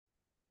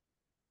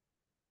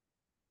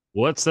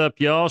What's up,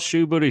 y'all?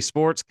 Shoe Booty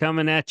Sports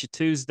coming at you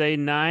Tuesday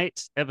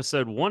night,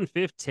 episode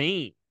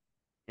 115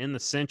 in the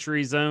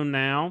Century Zone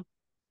now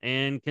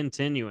and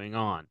continuing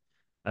on.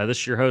 This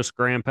is your host,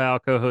 Graham Powell,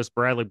 co host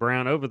Bradley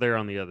Brown over there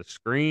on the other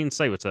screen.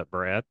 Say what's up,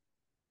 Brad.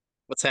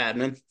 What's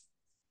happening?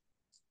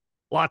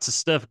 Lots of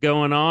stuff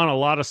going on. A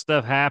lot of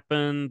stuff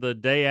happened the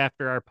day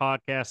after our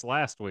podcast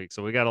last week.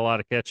 So we got a lot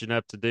of catching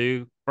up to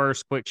do.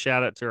 First, quick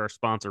shout out to our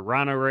sponsor,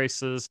 Rhino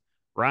Races.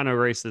 Rhino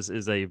Races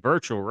is a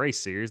virtual race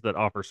series that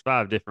offers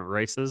five different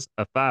races: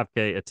 a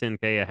 5K, a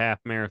 10K, a half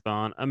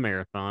marathon,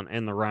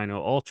 and the Rhino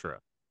Ultra.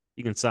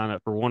 You can sign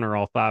up for one or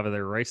all five of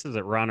their races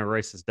at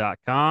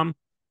rhinoraces.com.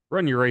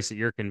 Run your race at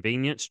your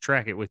convenience,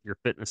 track it with your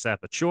fitness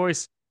app of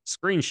choice,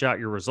 screenshot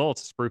your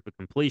results as proof of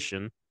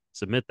completion.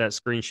 Submit that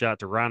screenshot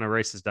to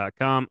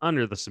rhinoraces.com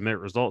under the submit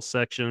results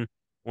section.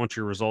 Once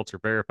your results are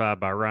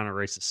verified by Rhino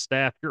Races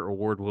staff, your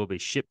award will be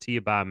shipped to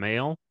you by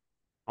mail.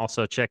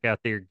 Also, check out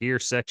their gear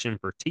section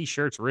for t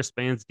shirts,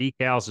 wristbands,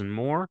 decals, and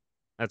more.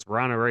 That's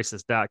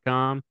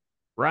rhinoraces.com.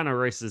 Rhino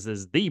Races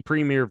is the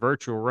premier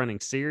virtual running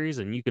series,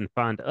 and you can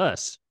find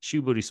us,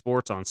 Shoe Booty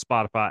Sports, on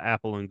Spotify,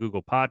 Apple, and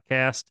Google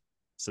Podcast.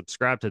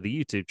 Subscribe to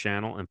the YouTube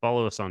channel and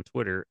follow us on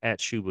Twitter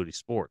at Shoe Booty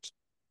Sports.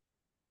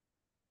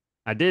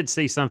 I did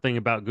see something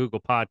about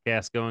Google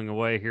Podcasts going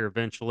away here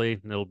eventually,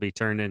 and it'll be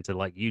turned into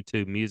like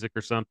YouTube Music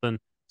or something.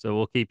 So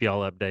we'll keep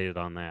y'all updated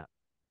on that.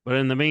 But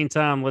in the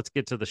meantime, let's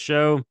get to the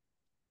show.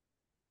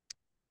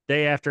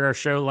 Day after our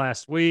show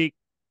last week,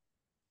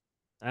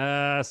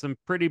 some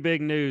pretty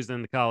big news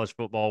in the college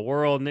football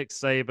world. Nick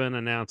Saban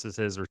announces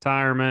his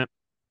retirement.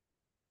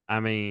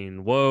 I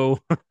mean, whoa,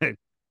 Yeah.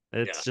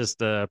 it's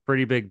just a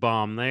pretty big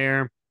bomb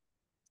there.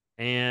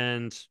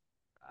 And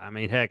I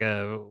mean, heck, I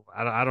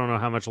don't know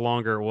how much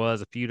longer it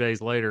was. A few days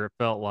later, it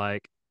felt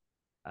like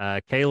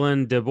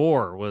Kalen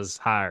DeBoer was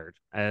hired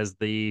as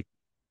the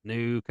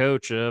new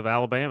coach of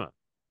Alabama.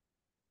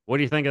 What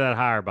do you think of that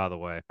hire, by the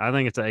way? I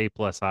think it's an A+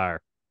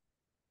 hire.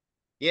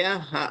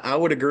 Yeah, I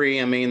would agree.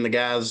 I mean, the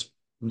guy's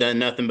done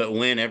nothing but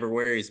win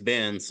everywhere he's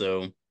been.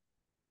 So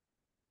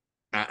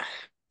I,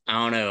 I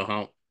don't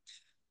know.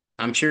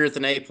 I'm sure it's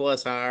an A+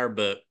 hire,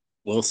 but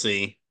we'll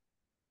see.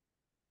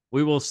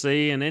 We will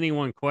see. And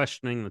anyone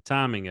questioning the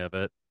timing of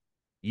it,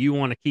 you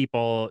want to keep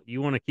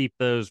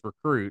those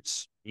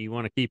recruits. You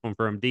want to keep them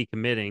from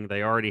decommitting.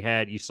 They already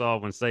had. You saw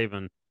when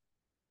Saban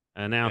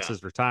announced Yeah.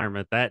 his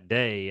retirement that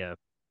day.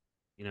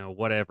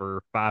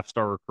 Whatever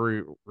 5-star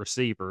recruit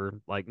receiver,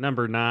 like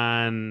number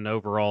 9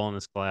 overall in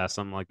his class,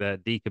 something like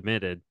that,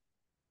 decommitted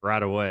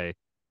right away.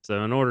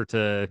 So in order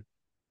to,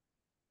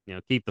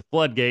 keep the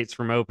floodgates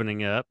from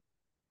opening up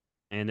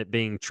and it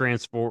being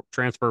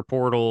transfer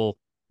portal,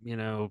 you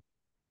know,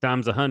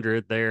 times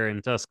 100 there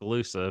in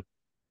Tuscaloosa,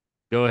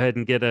 go ahead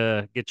and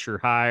get your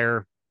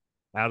hire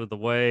out of the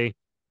way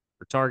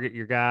or target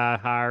your guy,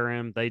 hire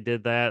him. They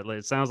did that.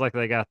 It sounds like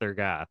they got their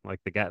guy. Like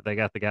they got the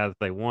guy that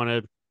they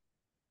wanted.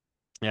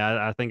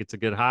 Yeah, I think it's a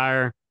good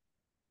hire.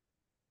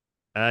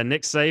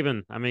 Nick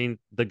Saban, I mean,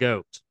 the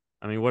GOAT.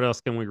 I mean, what else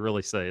can we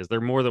really say? Is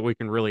there more that we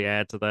can really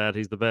add to that?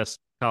 He's the best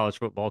college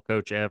football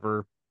coach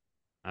ever.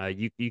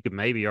 You could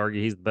maybe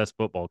argue he's the best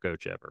football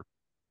coach ever.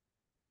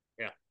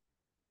 Yeah.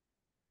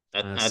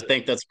 I So,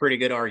 think that's a pretty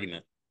good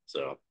argument.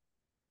 So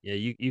yeah,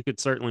 you could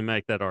certainly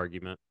make that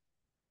argument,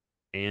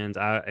 and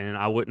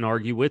I wouldn't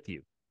argue with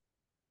you.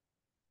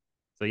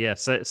 So yeah,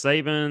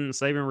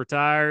 Saban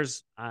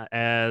retires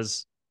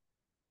as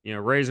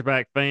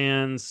Razorback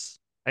fans.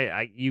 Hey,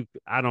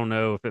 I don't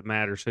know if it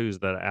matters who's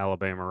the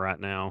Alabama right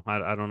now.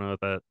 I don't know if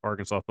that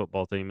Arkansas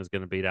football team is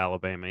going to beat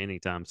Alabama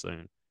anytime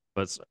soon,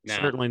 but now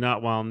certainly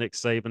not while Nick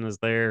Saban is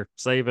there.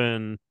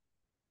 Saban,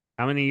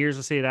 how many years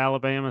was he at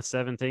Alabama?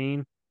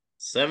 17.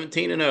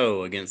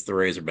 17-0 against the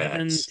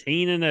Razorbacks.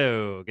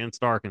 17-0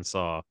 against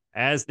Arkansas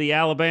as the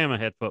Alabama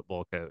head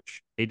football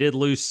coach. He did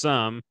lose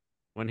some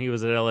when he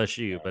was at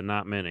LSU, but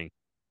not many.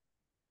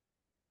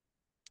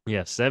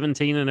 Yeah,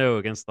 17-0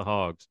 against the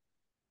Hogs.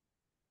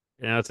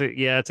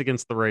 It's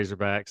against the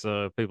Razorbacks.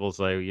 So people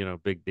say,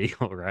 big deal,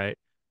 right?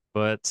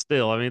 But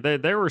still, I mean,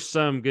 there were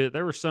some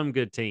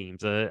good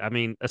teams. I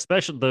mean,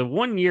 especially the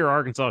one year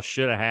Arkansas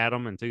should have had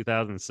them in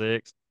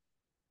 2006.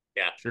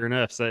 Yeah. Sure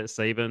enough,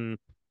 Saban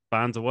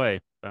found a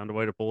way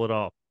to pull it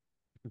off.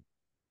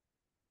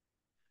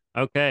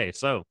 Okay,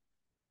 so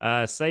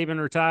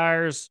Saban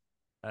retires.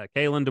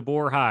 Kalen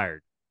DeBoer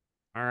hired.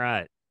 All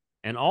right.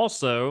 And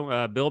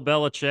also, Bill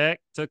Belichick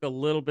took a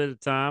little bit of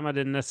time. I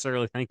didn't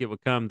necessarily think it would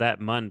come that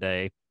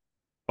Monday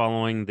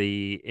following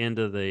the end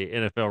of the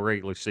NFL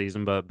regular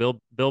season, but Bill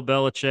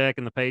Belichick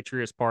and the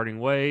Patriots parting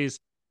ways.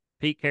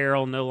 Pete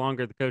Carroll no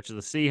longer the coach of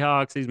the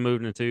Seahawks. He's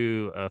moved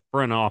into a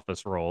front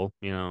office role.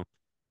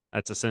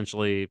 That's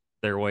essentially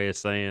their way of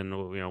saying,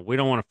 well, we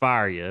don't want to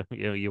fire you.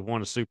 You've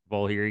won a Super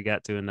Bowl here. You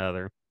got to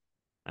another.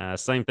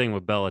 Same thing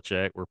with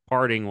Belichick. We're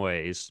parting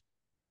ways.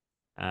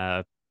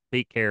 Uh,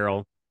 Pete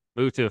Carroll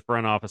moved to a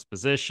front office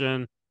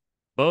position.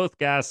 Both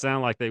guys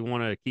sound like they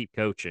want to keep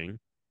coaching.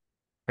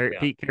 Yeah.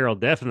 Pete Carroll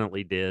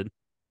definitely did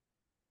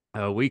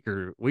a week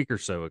or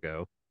so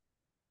ago,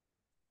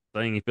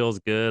 saying he feels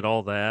good,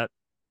 all that.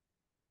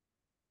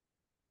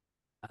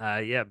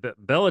 Yeah,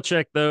 but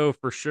Belichick though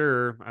for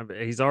sure.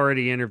 He's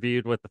already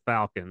interviewed with the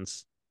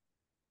Falcons.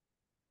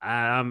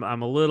 I'm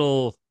a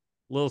little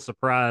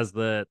surprised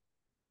that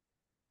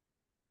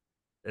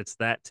it's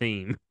that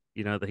team,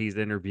 that he's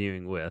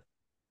interviewing with.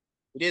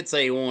 He did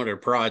say he wanted a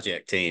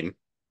project team.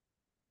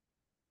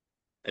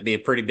 That'd be a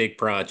pretty big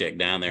project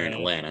down there in Uh,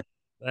 Atlanta.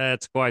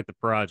 that's quite the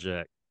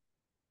project.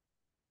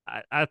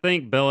 I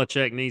think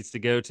Belichick needs to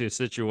go to a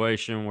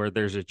situation where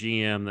there's a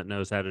GM that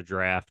knows how to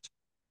draft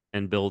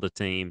and build a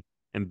team,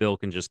 and Bill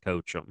can just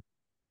coach them.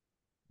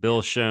 Yeah.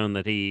 Bill's shown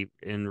that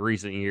in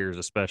recent years,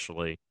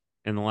 especially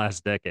in the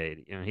last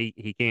decade,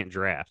 he can't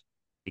draft.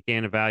 He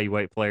can't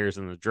evaluate players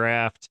in the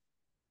draft.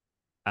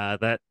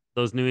 That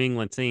those New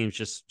England teams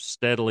just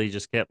steadily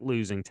just kept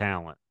losing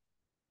talent.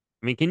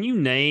 I mean, can you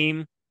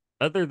name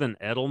other than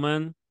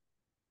Edelman?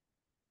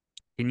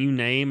 Can you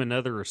name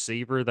another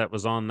receiver that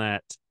was on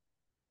that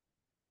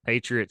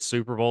Patriots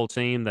Super Bowl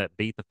team that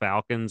beat the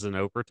Falcons in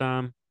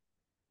overtime?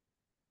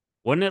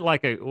 Wasn't it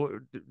like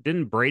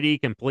didn't Brady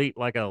complete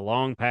like a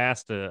long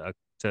pass to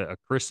a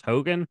Chris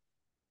Hogan?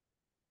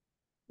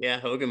 Yeah,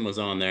 Hogan was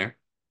on there.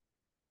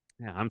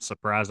 Yeah, I'm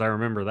surprised I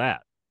remember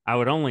that. I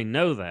would only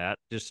know that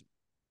just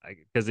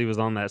because he was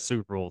on that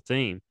Super Bowl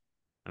team.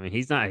 I mean,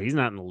 he's not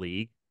in the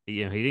league.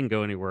 He didn't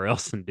go anywhere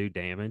else and do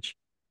damage.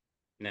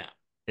 No,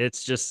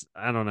 It's just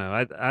I don't know.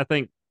 I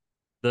think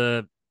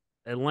the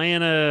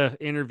Atlanta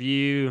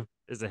interview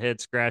is a head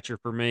scratcher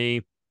for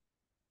me.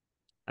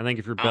 I think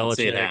if you're I don't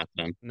see it Belichick,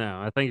 happening.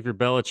 no, I think if you're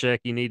Belichick,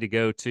 you need to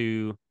go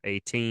to a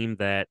team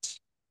that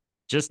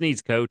just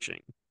needs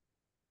coaching.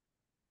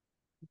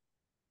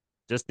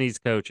 Just needs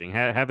coaching.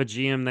 Have a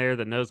GM there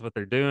that knows what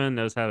they're doing,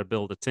 knows how to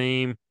build a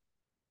team,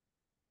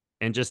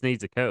 and just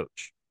needs a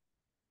coach.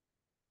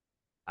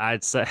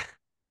 I'd say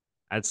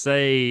I'd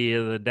say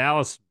the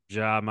Dallas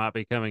job might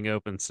be coming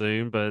open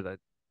soon, but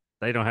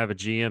they don't have a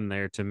GM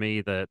there to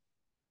me that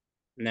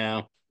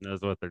No,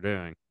 knows what they're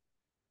doing.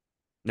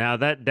 Now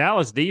that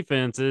Dallas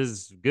defense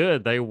is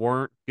good. They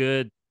weren't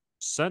good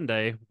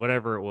Sunday,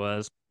 whatever it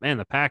was. Man,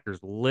 the Packers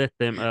lit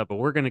them up, but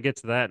we're going to get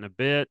to that in a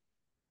bit.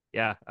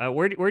 Yeah,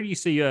 where do you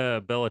see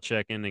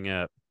Belichick ending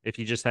up if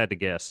you just had to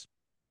guess?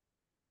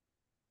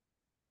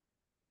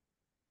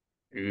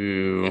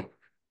 ooh,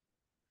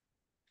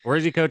 Where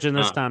is he coaching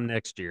this uh, time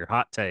next year?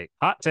 Hot take.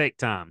 Hot take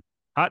time.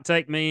 Hot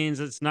take means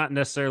it's not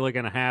necessarily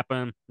going to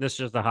happen. This is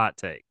just a hot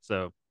take.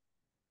 So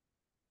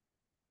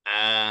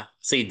I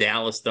see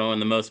Dallas throwing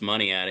the most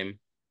money at him.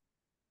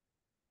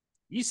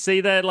 you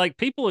see that, like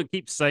people would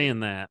keep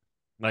saying that,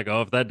 like,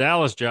 oh, if that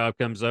Dallas job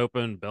comes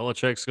open,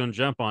 Belichick's going to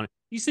jump on it.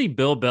 You see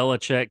Bill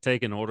Belichick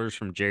taking orders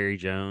from Jerry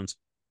Jones.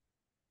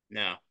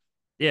 No,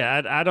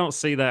 Yeah, I don't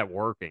see that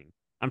working.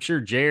 I'm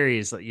sure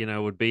Jerry's,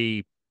 would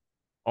be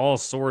all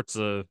sorts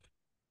of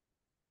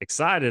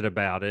excited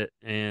about it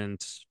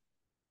and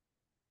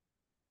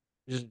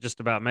just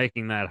about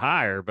making that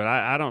hire, but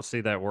I don't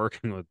see that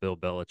working with Bill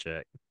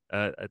Belichick.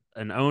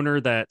 An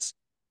owner that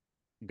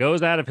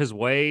goes out of his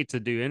way to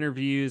do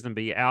interviews and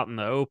be out in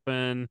the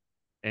open,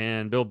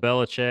 and Bill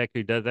Belichick,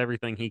 who does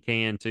everything he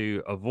can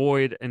to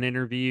avoid an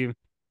interview.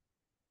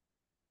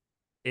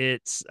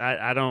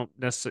 I don't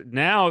necessarily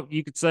now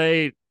you could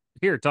say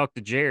here talk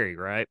to Jerry,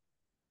 right?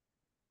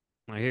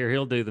 Well, here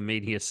he'll do the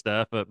media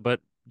stuff, but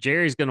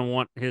Jerry's going to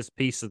want his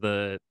piece of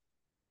the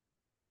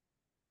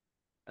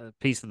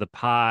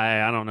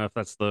pie. I don't know if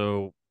that's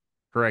the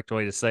correct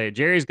way to say it.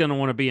 Jerry's going to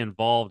want to be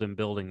involved in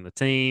building the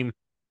team.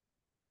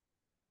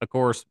 Of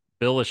course,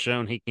 Bill has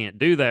shown he can't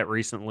do that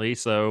recently,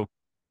 so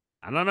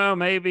I don't know.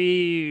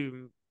 Maybe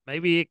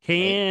it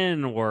hey,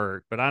 can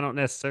work, but I don't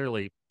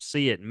necessarily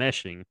see it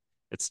meshing.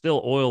 It's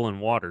still oil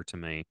and water to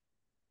me.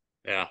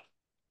 yeah,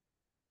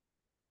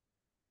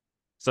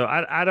 So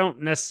I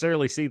don't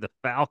necessarily see the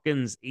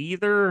Falcons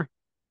either.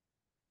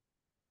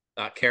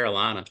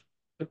 Carolina.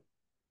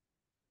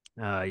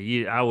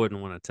 I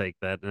wouldn't want to take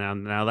that.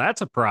 Now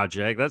that's a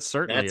project. That's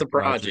certainly That's a a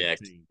project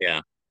project. team.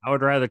 Yeah, I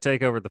would rather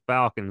take over the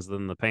Falcons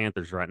than the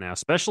Panthers right now,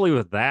 especially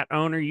with that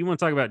owner. You want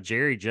to talk about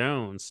Jerry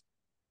Jones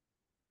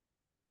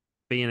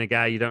being a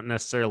guy you don't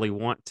necessarily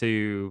want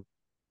to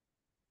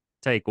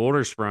take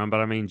orders from, but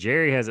I mean,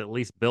 Jerry has at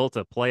least built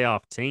a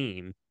playoff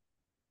team,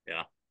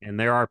 yeah, and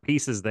there are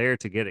pieces there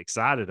to get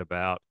excited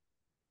about.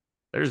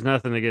 There's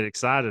nothing to get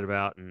excited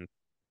about in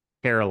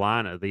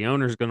Carolina. The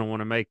owner's going to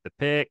want to make the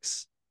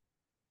picks,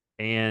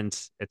 and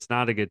it's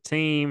not a good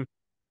team,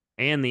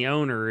 and the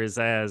owner is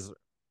as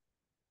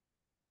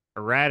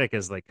erratic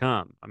as they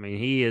come. I mean,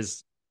 he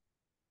is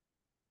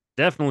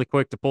definitely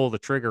quick to pull the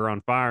trigger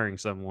on firing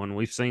someone.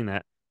 We've seen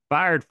that.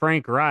 Fired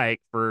Frank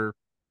Reich for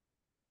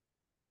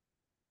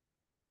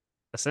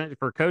essentially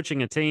for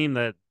coaching a team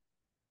that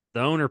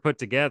the owner put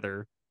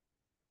together,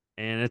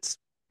 and it's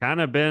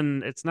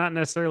not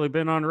necessarily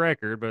been on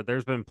record, but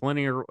there's been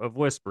plenty of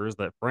whispers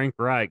that Frank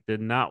Reich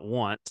did not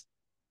want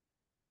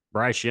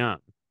Bryce Young,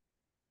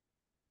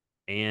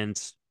 and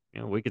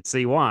we could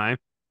see why.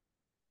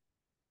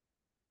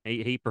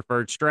 He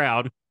preferred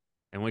Stroud,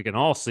 and we can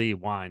all see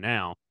why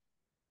now.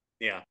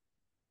 yeah.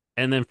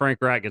 and then Frank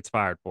Wright gets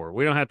fired for it.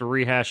 We don't have to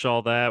rehash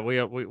all that. We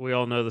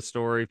all know the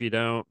story. If you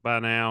don't by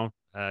now,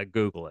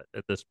 Google it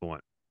at this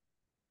point.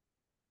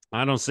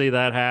 I don't see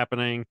that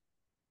happening.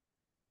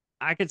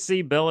 I could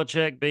see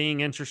Belichick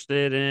being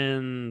interested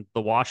in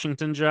the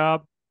Washington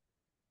job.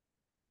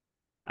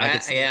 I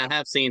could see Yeah, I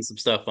have seen some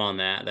stuff on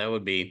that. That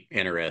would be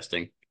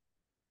interesting.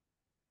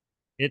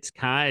 it's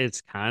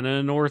kind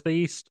of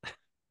northeast.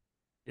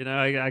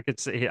 I could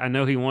see. I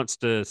know he wants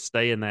to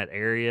stay in that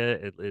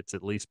area. It's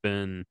at least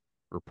been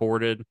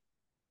reported,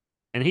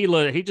 and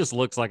he just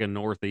looks like a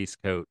northeast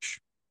coach,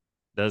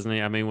 doesn't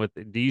he? I mean,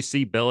 do you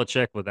see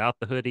Belichick without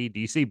the hoodie? Do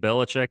you see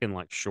Belichick in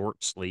like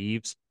short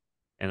sleeves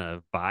and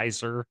a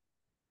visor?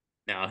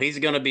 Now he's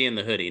going to be in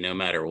the hoodie no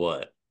matter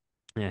what.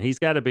 Yeah, he's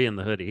got to be in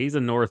the hoodie. He's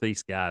a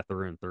northeast guy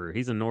through and through.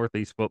 He's a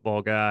northeast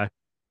football guy.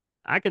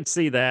 I could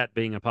see that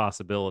being a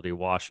possibility.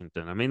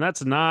 Washington. I mean,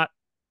 that's not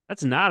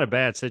a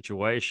bad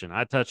situation.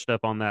 I touched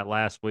up on that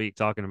last week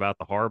talking about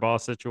the Harbaugh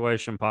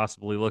situation,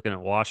 possibly looking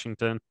at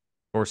Washington. Of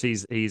course,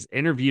 he's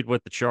interviewed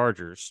with the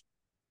Chargers,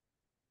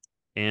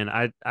 and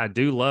I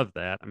do love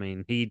that. I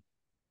mean, he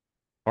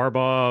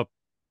Harbaugh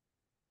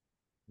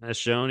has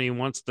shown he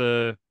wants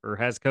to or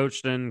has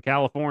coached in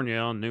California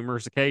on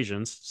numerous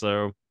occasions,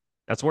 so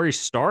that's where he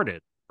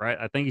started. Right,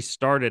 I think he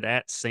started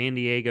at San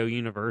Diego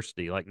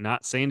University, like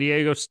not San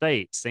Diego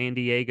State, San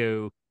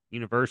Diego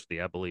University,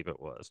 I believe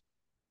it was,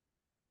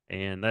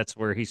 and that's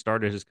where he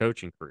started his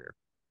coaching career.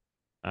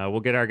 We'll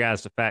get our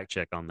guys to fact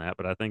check on that,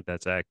 but I think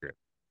that's accurate.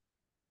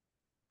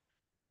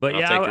 But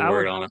I'll yeah, take your I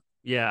word would. on it.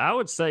 Yeah, I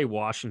would say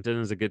Washington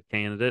is a good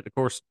candidate. Of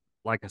course,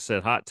 like I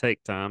said, hot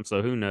take time,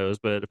 so who knows?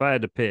 But if I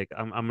had to pick,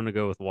 I'm going to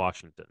go with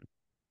Washington.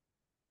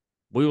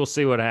 We will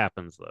see what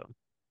happens though.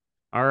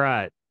 All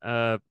right.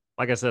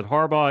 Like I said,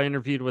 Harbaugh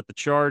interviewed with the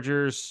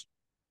Chargers.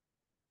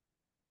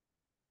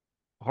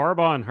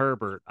 Harbaugh and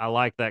Herbert, I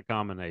like that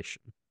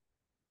combination.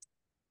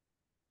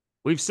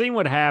 We've seen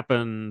what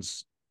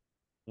happens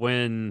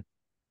when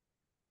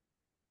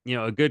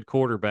a good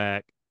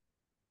quarterback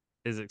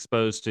is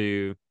exposed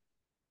to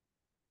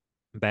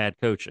bad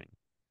coaching.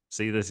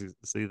 See this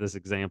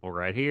example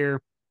right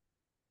here.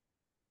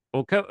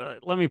 Well,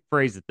 let me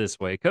phrase it this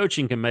way: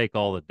 coaching can make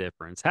all the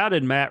difference. How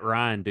did Matt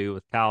Ryan do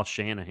with Kyle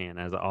Shanahan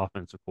as an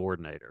offensive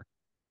coordinator?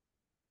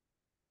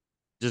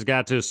 Just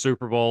got to a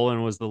Super Bowl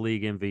and was the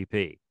league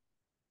MVP.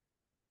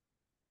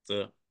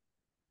 So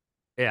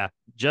Yeah,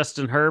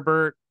 Justin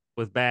Herbert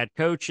with bad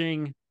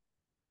coaching,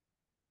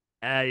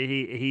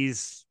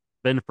 he's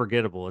been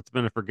forgettable. It's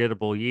been a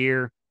forgettable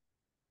year.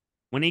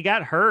 When he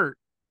got hurt,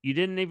 you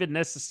didn't even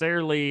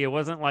necessarily. It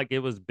wasn't like it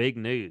was big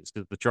news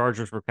because the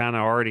Chargers were kind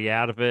of already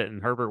out of it,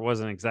 and Herbert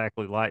wasn't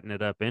exactly lighting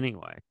it up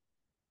anyway.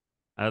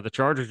 The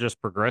Chargers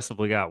just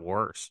progressively got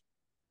worse.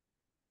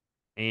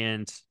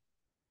 And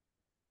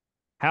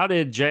how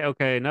did Jay?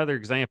 Okay, another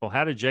example.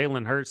 How did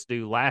Jalen Hurts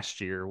do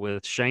last year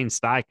with Shane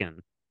Steichen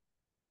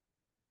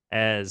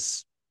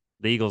as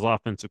the Eagles'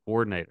 offensive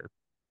coordinator?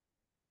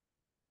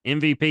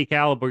 MVP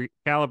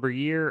caliber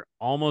year,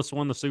 almost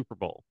won the Super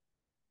Bowl.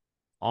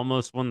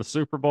 Almost won the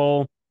Super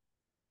Bowl.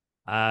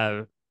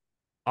 Uh,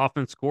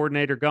 Offense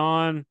coordinator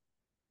gone.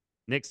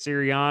 Nick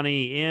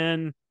Sirianni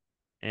in,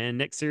 and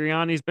Nick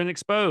Sirianni's been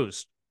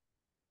exposed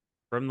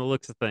from the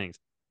looks of things.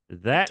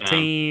 big That time.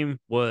 team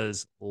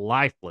was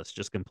lifeless,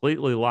 just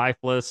completely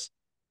lifeless.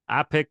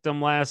 I picked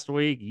them last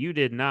week. You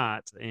did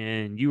not,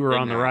 and you were Did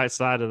on the not. right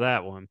side of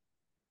that one.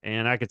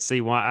 And I could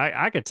see why.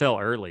 I could tell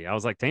early. I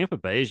was like, Tampa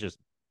Bay is just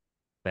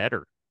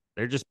better.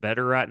 They're just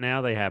better right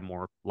now. They have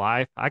more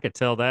life. I could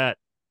tell that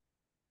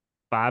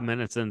 5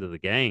 minutes into the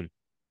game.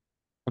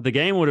 The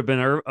game would have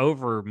been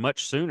over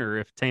much sooner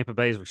if Tampa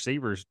Bay's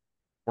receivers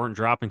weren't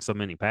dropping so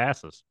many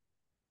passes.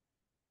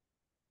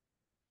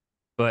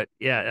 But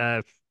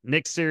yeah,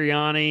 Nick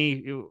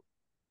Sirianni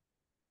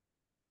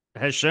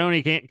has shown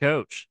he can't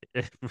coach.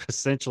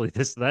 Essentially,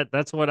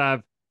 that's what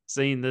I've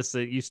seen.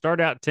 You start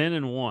out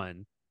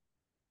 10-1,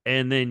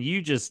 and then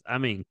you just, I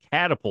mean,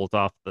 catapult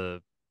off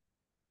the.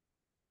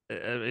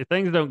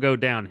 Things don't go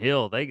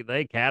downhill;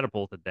 they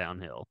catapulted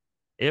downhill.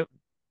 It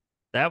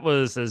That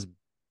was as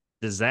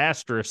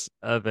disastrous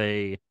of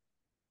a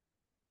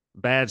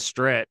bad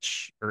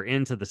stretch or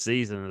into the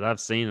season as I've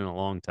seen in a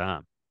long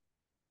time.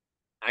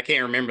 I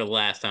can't remember the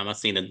last time I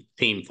seen a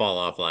team fall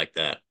off like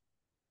that.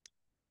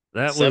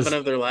 That Seven was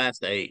of their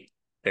last eight.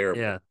 Yeah,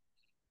 Terrible.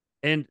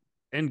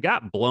 and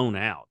got blown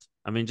out.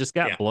 I mean, just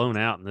got Yeah. blown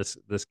out in this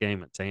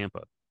game at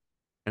Tampa,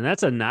 and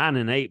that's a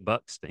 9-8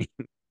 Bucks team,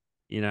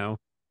 you know.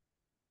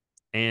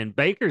 And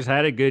Baker's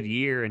had a good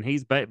year, and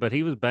but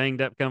he was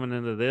banged up coming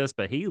into this,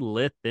 but he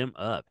lit them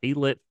up. He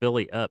lit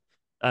Philly up.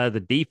 The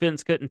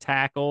defense couldn't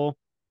tackle.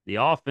 The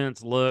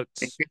offense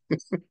looked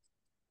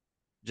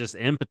just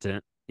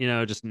impotent.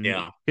 Just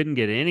Yeah. couldn't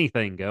get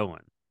anything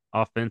going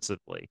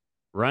offensively.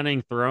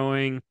 Running,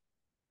 throwing.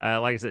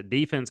 Like I said,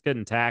 defense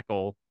couldn't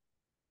tackle.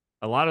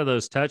 A lot of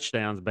those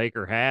touchdowns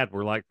Baker had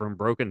were like from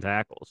broken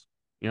tackles.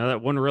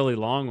 That one really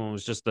long one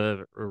was just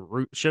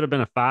should have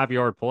been a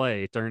 5-yard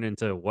play turned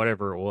into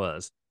whatever it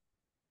was,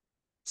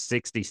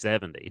 60,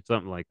 70,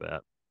 something like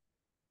that.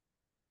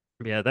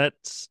 Yeah,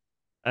 that's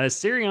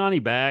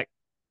Sirianni back.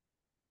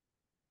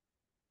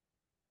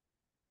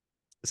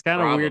 It's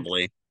kind of weird.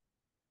 Probably.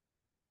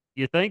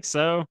 You think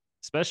so?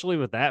 Especially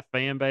with that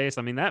fan base.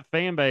 I mean, that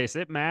fan base,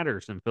 it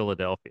matters in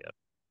Philadelphia.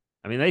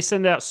 I mean, they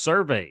send out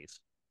surveys,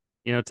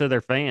 to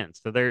their fans,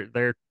 to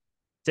their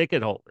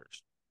ticket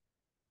holders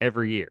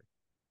every year.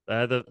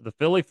 The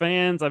Philly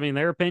fans, I mean,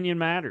 their opinion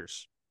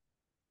matters.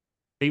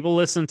 People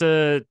listen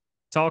to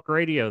talk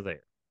radio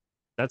there.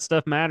 That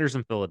stuff matters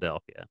in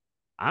Philadelphia.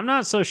 I'm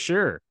not so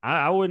sure.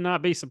 I would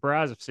not be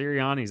surprised if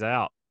Sirianni's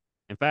out.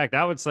 In fact,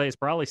 I would say it's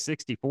probably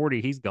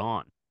 60-40. He's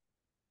gone.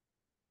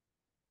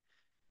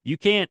 You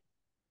can't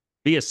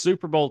be a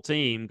Super Bowl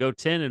team, go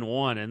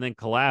 10-1, and then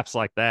collapse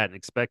like that and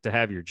expect to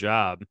have your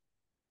job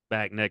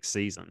back next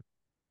season.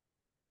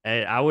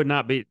 I would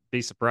not be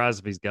surprised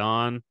if he's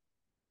gone.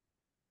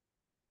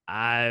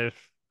 I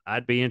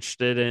I'd be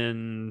interested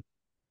in,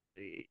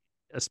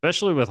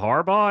 especially with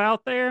Harbaugh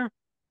out there.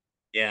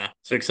 Yeah.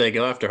 So say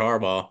go after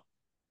Harbaugh.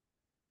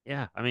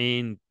 Yeah, I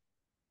mean,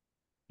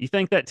 you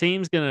think that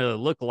team's going to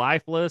look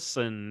lifeless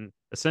and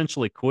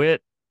essentially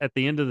quit at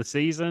the end of the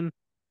season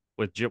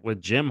with Jim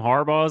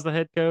Harbaugh as the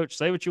head coach?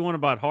 Say what you want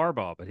about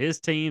Harbaugh, but his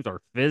teams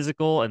are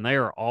physical and they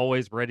are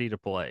always ready to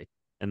play,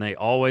 and they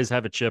always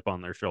have a chip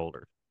on their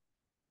shoulder.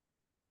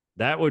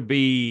 That would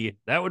be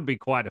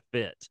quite a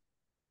fit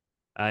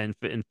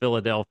in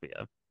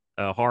Philadelphia.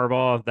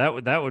 Harbaugh,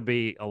 that would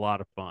be a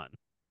lot of fun.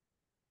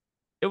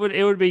 It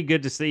would be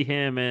good to see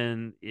him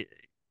in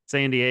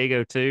San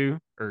Diego too,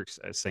 or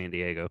San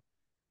Diego,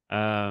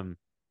 um,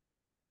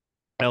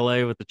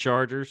 L.A. with the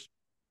Chargers.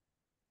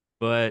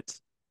 But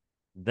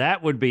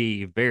that would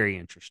be very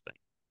interesting.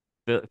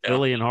 Yeah.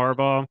 Philly and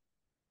Harbaugh.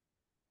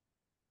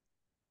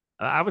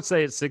 I would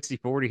say it's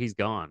 60-40. He's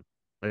gone.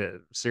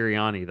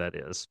 Sirianni, that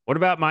is. What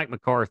about Mike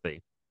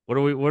McCarthy? What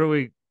do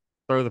we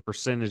throw the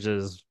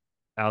percentages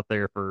out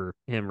there for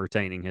him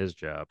retaining his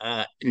job?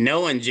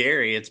 Knowing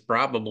Jerry, it's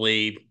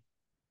probably,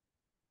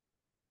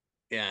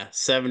 yeah,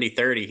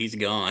 70-30. He's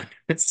gone.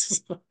 It's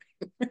just,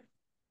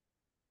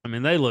 I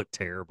mean, they look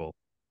terrible.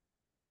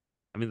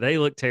 I mean, they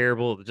look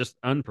terrible, just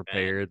man,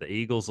 unprepared. The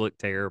Eagles look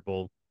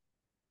terrible.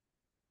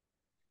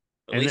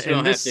 at And least we and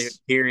don't have to this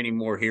hear any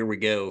more. Here we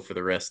go for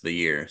the rest of the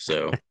year.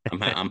 So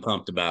I'm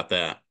pumped about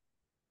that.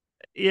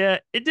 yeah,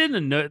 it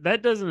didn't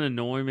that doesn't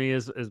annoy me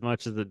as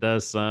much as it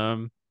does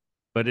some,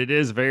 but it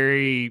is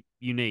very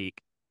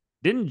unique.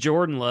 Didn't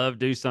Jordan Love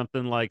do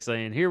something like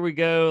saying, "Here we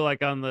go,"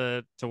 like on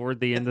the toward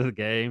the end of the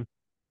game?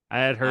 I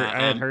had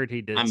heard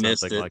he I did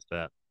missed something it. like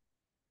that.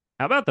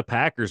 How about the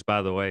Packers,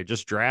 by the way,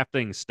 just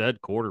drafting stud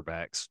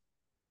quarterbacks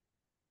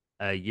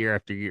year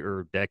after year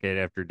or decade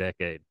after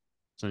decade,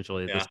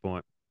 essentially at Yeah, this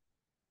point.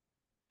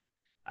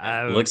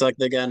 yeah. I Looks like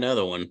they got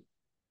another one.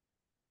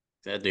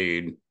 That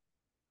dude.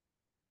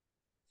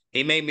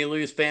 He made me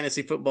lose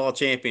fantasy football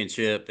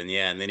championship, and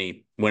yeah, and then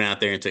he went out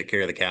there and took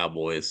care of the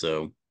Cowboys.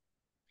 So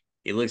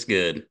he looks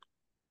good.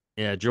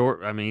 Yeah,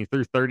 Jordan. I mean, he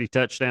threw 30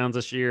 touchdowns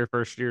this year,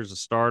 first year as a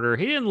starter.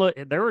 He didn't look,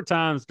 there were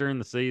times during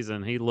the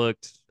season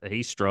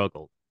he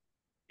struggled.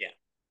 Yeah,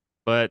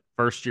 But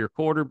first year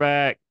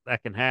quarterback,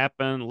 that can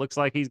happen. Looks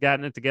like he's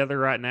gotten it together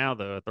right now,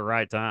 though, at the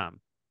right time.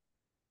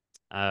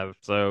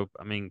 So,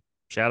 I mean,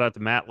 shout out to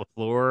Matt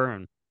LaFleur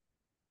and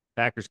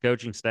Packers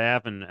coaching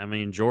staff. And I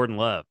mean, Jordan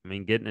Love. I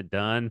mean, getting it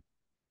done,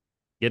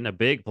 getting a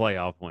big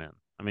playoff win.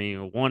 I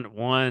mean,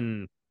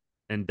 one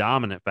in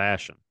dominant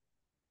fashion.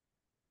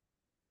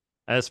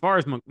 As far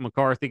as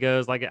McCarthy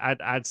goes, like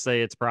I'd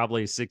say it's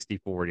probably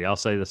 60-40. I'll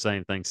say the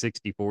same thing.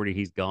 60-40,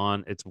 he's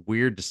gone. It's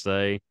weird to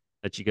say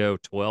that you go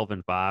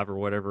 12-5 or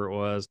whatever it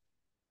was.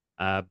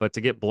 But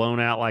to get blown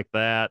out like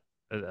that,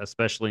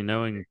 especially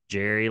knowing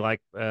Jerry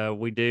like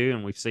we do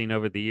and we've seen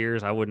over the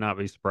years, I would not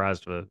be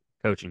surprised if a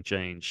coaching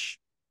change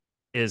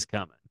is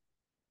coming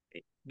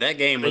that for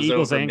game the was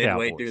Eagles over and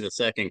midway through Cowboys. the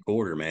second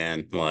quarter,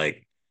 man.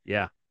 Like,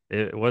 Yeah,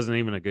 it wasn't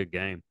even a good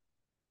game.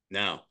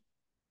 no,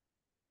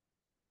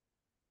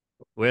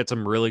 We had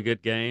some really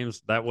good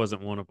games. That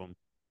wasn't one of them.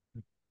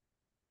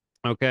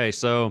 Okay,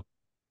 so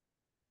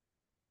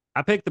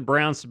I picked the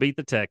Browns to beat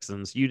the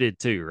Texans. You did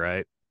too,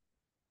 right?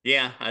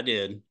 yeah, I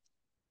did,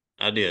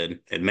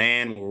 and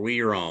man, were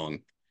we wrong.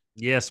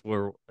 Yes,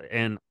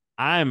 and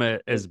I'm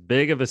as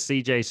big of a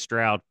CJ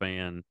Stroud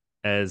fan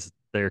as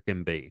there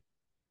can be.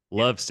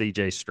 Yeah, Love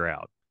CJ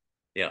Stroud.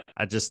 yeah,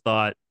 I just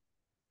thought,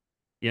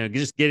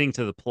 just getting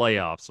to the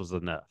playoffs was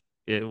enough.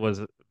 It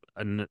was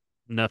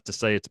enough to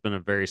say it's been a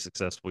very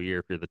successful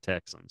year for the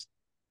Texans.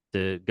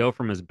 To go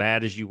from as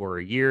bad as you were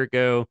a year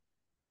ago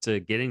to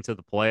getting to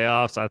the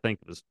playoffs, I think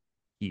it was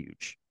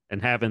huge.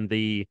 And having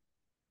the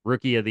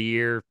rookie of the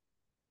year,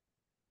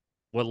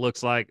 what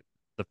looks like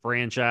the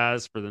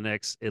franchise for the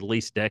next at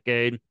least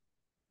decade,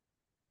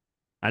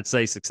 I'd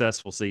say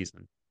successful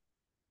season.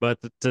 But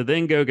to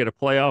then go get a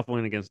playoff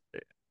win against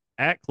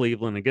at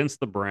Cleveland against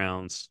the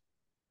Browns,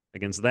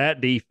 against that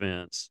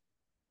defense,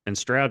 and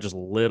Stroud just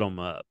lit them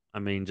up. I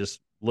mean, just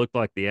looked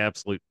like the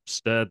absolute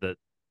stud that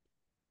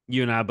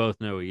you and I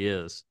both know he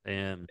is.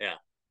 And yeah.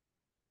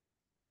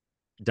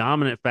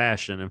 dominant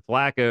fashion. And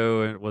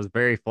Flacco was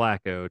very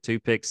Flacco, two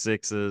pick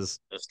sixes.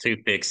 Those two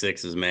pick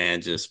sixes,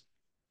 man, just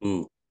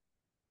ooh,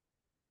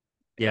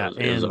 Yeah.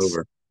 it was And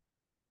over.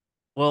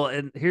 well,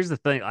 and here's the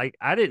thing,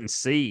 I didn't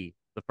see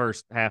the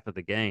first half of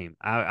the game.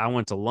 I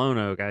went to Lone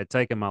Oak. I had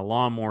taken my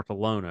lawnmower to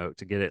Lone Oak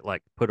to get it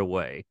like put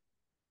away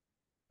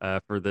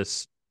for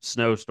this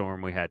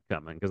snowstorm we had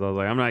coming because I was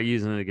like, I'm not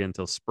using it again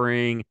until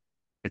spring.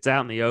 It's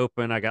out in the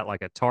open. I got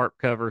like a tarp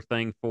cover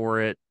thing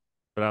for it,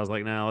 but I was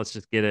like, no, let's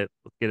get it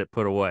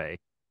put away,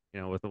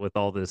 with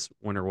all this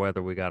winter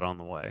weather we got on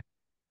the way.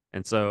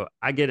 And so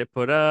I get it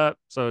put up.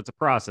 So it's a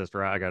process,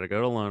 right? I got to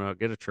go to Lone Oak,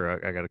 get a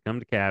truck. I got to come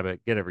to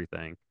Cabot, get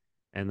everything.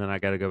 And then I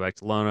got to go back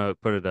to Lone Oak,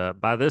 put it up.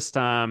 By this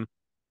time,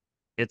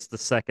 it's the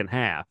second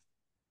half,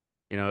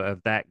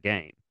 of that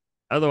game.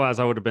 Otherwise,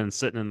 I would have been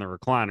sitting in the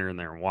recliner in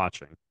there and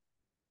watching.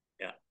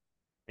 Yeah,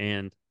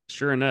 And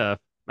sure enough,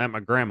 at my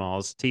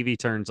grandma's, TV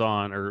turns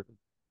on or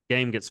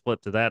game gets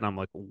flipped to that. And I'm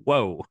like,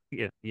 whoa,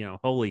 yeah,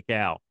 holy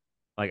cow.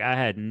 Like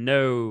I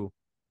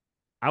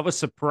was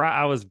surprised.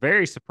 I was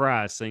very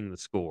surprised seeing the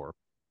score.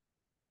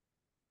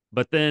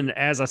 But then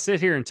as I sit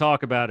here and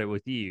talk about it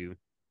with you,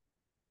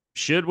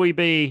 should we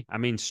be? I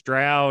mean,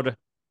 Stroud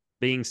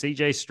being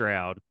CJ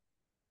Stroud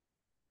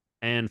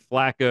and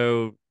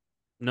Flacco,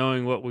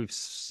 knowing what we've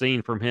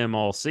seen from him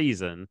all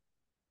season,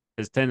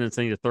 his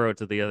tendency to throw it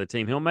to the other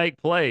team. He'll make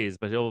plays,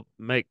 but he'll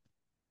make,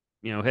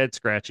 head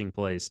scratching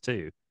plays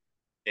too.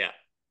 yeah,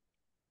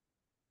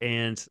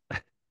 And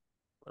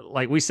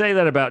like we say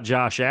that about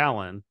Josh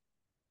Allen,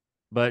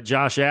 but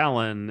Josh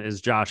Allen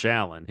is Josh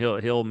Allen.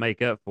 He'll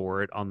make up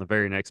for it on the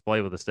very next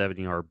play with a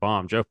 70-yard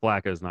bomb. Joe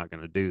Flacco's not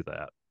going to do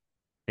that.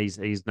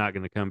 He's not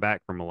going to come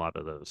back from a lot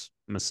of those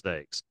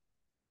mistakes.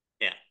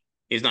 yeah.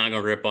 He's not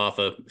gonna rip off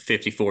a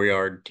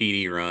 54-yard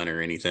TD run or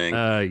anything.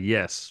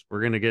 Yes,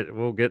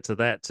 we'll get to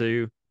that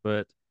too.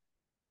 But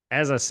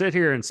as I sit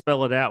here and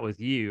spell it out with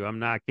you,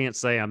 I can't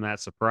say I'm that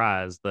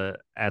surprised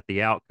that at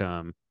the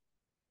outcome.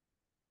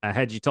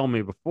 Had you told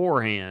me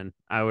beforehand,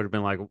 I would have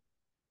been like,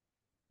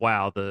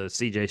 wow, the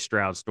CJ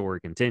Stroud story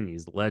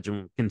continues. The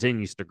legend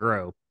continues to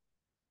grow.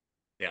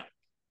 Yeah,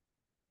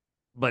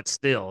 But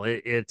still,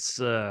 I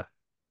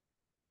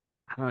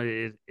don't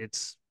know,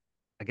 it's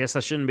I guess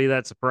I shouldn't be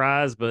that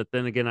surprised, but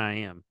then again I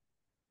am.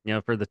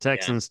 For the yeah.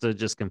 Texans to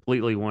just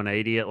completely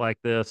 180 it like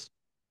this,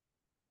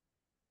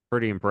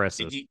 pretty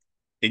impressive. Did you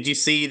did you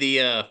see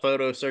the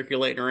photo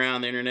circulating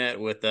around the internet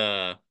with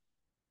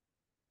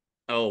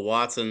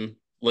Watson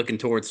looking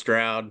towards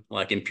Stroud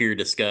like in pure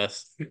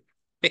disgust?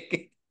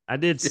 I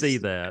did see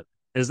Just that.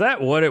 Is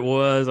that what it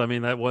was? I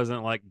mean, that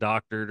wasn't like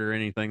doctored or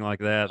anything like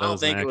that. I That don't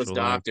was an think it was actual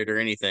thing. doctored or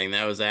anything.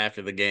 That was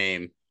after the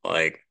game.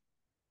 Like,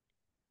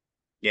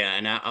 yeah,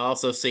 and I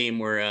also seen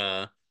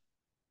where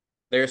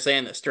they're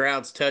saying that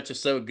Stroud's touch is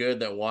so good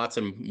that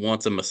Watson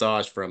wants a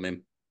massage from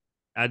him.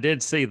 I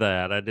did see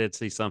that. I did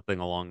see something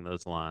along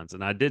those lines,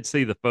 and I did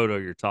see the photo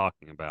you're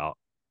talking about.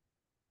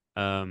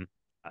 Um,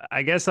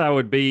 I guess I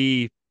would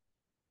be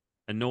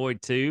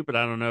annoyed too, but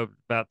I don't know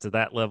about to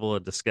that level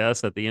of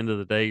disgust. At the end of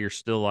the day, you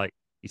still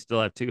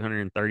have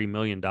 $230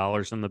 million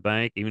in the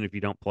bank, even if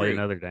you don't play True.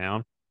 another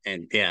down.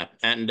 And yeah,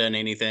 hadn't done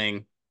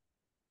anything,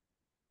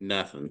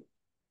 nothing.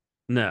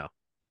 No,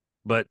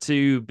 but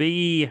to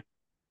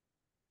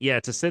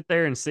sit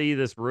there and see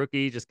this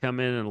rookie just come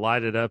in and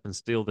light it up and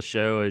steal the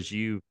show as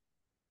you've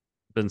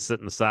been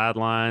sitting the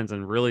sidelines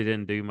and really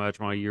didn't do much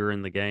while you were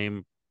in the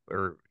game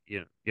or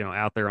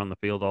out there on the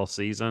field all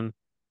season.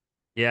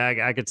 Yeah,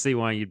 I could see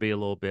why you'd be a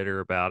little bitter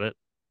about it,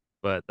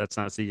 but that's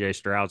not CJ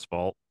Stroud's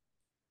fault.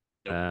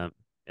 Nope. Um,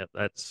 yeah,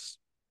 that's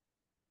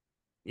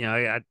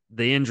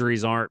the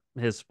injuries aren't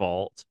his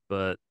fault,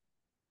 but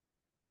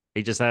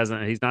he just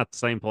hasn't. He's not the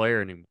same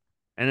player anymore,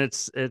 and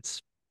it's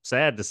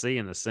sad to see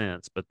in a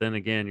sense. But then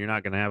again, you're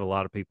not going to have a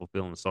lot of people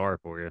feeling sorry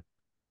for you.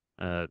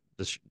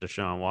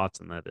 Deshaun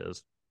Watson, that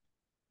is.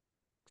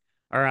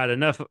 All right,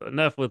 enough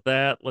with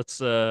that.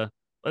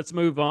 Let's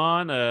move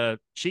on.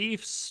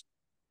 Chiefs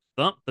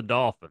thump the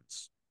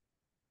Dolphins.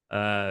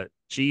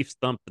 Chiefs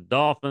thumped the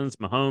Dolphins.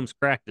 Mahomes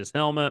cracked his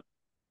helmet,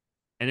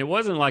 and it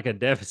wasn't like a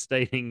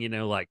devastating,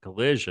 like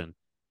collision.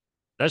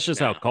 That's just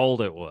how No.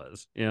 cold it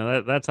was.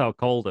 That's how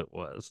cold it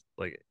was.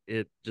 Like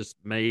it just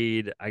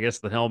made, I guess,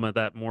 the helmet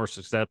that more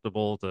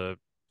susceptible to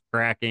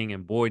cracking,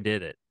 and boy,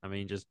 did it. I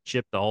mean, just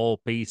chipped the whole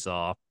piece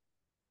off.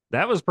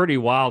 That was pretty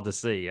wild to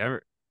see.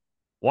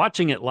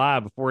 Watching it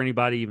live before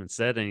anybody even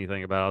said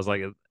anything about it, I was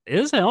like,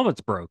 his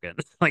helmet's broken.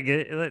 Like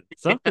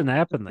something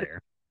happened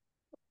there.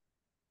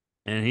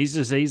 And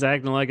he's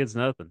acting like it's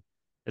nothing.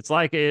 It's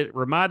like it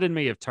reminded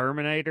me of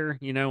Terminator,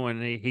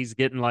 when he's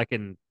getting like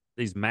in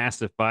these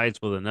massive fights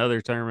with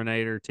another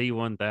Terminator,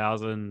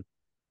 T-1000,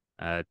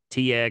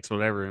 TX,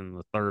 whatever, and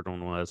the third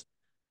one was.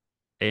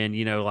 And,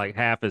 like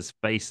half his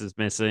face is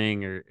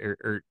missing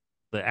or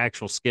the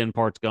actual skin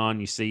part's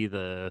gone. You see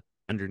the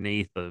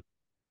underneath the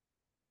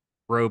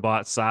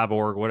robot,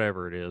 cyborg,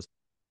 whatever it is.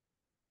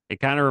 It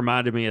kind of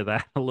reminded me of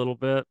that a little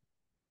bit.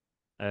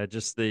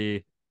 Just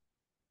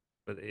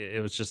but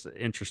it was just an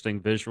interesting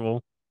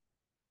visual.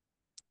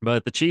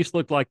 But the Chiefs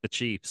looked like the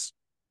Chiefs.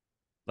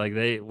 Like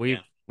Yeah.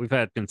 we've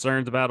had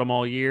concerns about them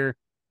all year.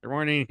 There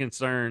weren't any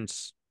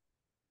concerns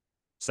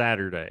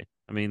Saturday.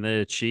 I mean,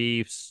 the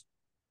Chiefs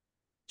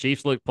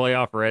looked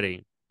playoff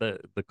ready. The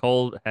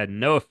cold had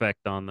no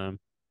effect on them.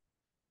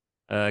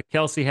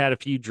 Kelsey had a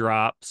few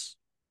drops,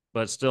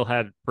 but still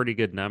had pretty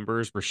good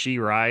numbers.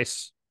 Rashee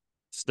Rice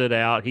stood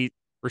out.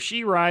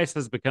 Rashee Rice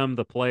has become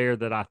the player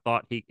that I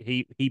thought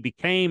he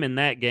became in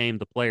that game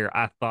the player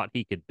I thought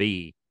he could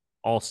be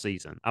all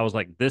season. I was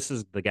like, this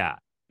is the guy.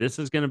 This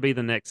is going to be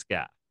the next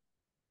guy.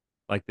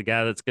 Like the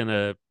guy that's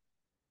gonna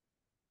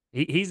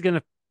he's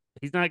gonna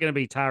he's not gonna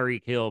be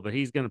Tyreek Hill, but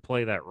he's gonna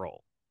play that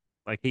role.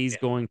 Like Yeah. he's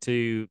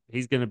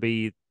gonna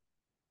be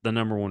the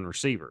number one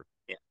receiver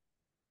Yeah.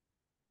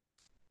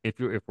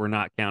 if we're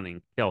not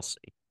counting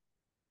Kelsey.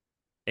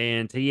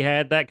 And he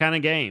had that kind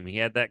of game. He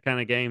had that kind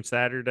of game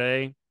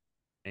Saturday,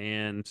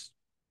 and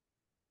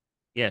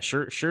yeah,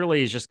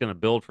 surely he's just going to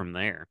build from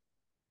there.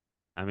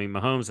 I mean,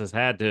 Mahomes has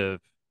had to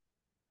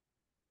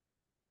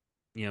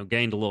have,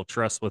 gained a little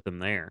trust with him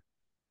there.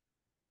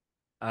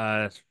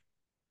 It's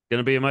going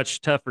to be a much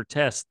tougher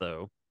test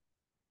though.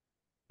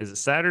 Is it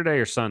Saturday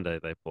or Sunday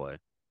they play?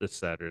 This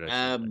Saturday, I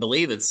Sunday.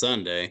 believe it's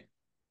Sunday.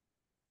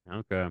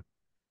 Okay.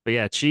 But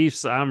yeah,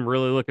 Chiefs, I'm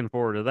really looking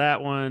forward to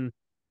that one.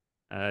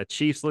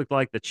 Chiefs looked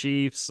like the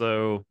Chiefs,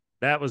 so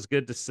that was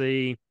good to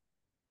see.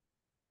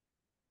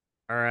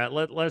 All right,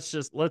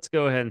 let's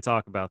go ahead and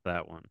talk about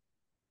that one.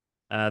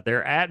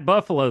 They're at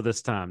Buffalo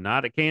this time,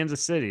 not at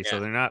Kansas City, so Yeah.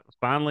 they're not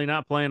finally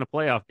not playing a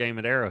playoff game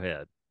at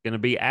Arrowhead. Going to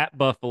be at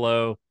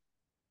Buffalo.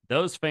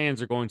 Those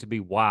fans are going to be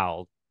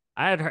wild.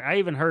 I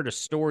even heard a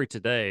story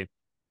today.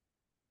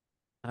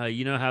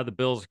 You know how the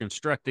Bills are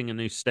constructing a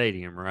new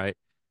stadium, right?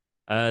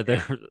 Yeah.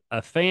 There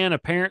a fan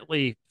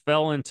apparently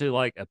fell into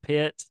like a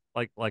pit,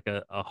 like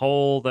a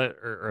hole that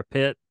or a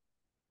pit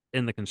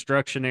in the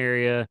construction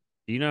area.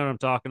 Do you know what I'm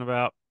talking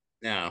about?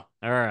 No.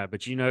 All right,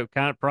 but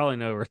kind of probably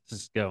know where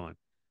this is going.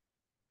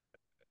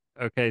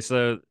 Okay,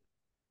 so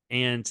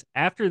and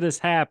after this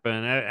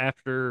happened,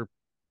 after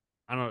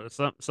I don't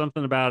know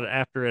something about it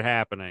after it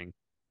happening,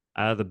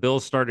 the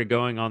Bills started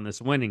going on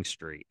this winning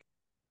streak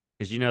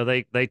because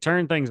they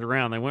turned things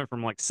around. They went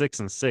from like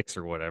 6-6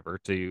 or whatever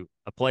to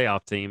a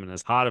playoff team and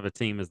as hot of a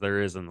team as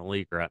there is in the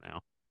league right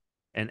now.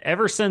 And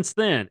ever since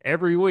then,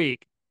 every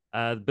week,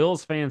 the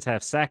Bills fans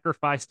have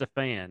sacrificed a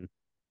fan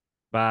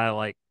by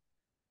like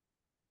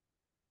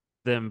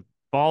them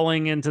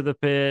falling into the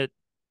pit,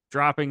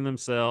 dropping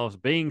themselves,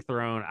 being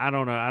thrown. I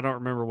don't know. I don't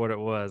remember what it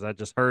was. I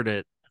just heard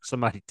it,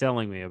 somebody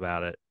telling me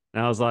about it.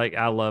 And I was like,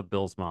 I love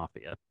Bills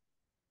Mafia.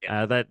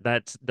 Yeah.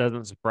 That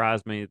doesn't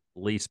surprise me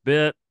the least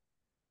bit.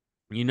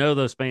 You know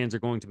those fans are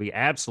going to be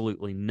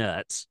absolutely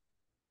nuts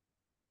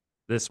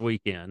this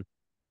weekend.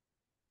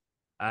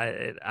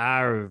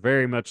 I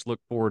very much look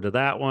forward to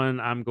that one.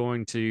 I'm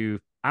going to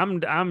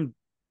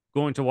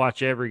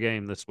watch every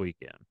game this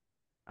weekend.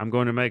 I'm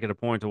going to make it a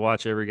point to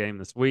watch every game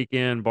this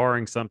weekend,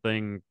 barring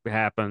something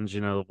happens,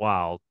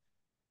 wild.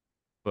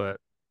 But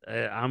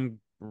I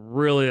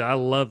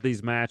love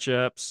these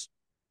matchups,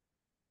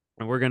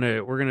 and we're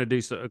gonna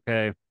do so.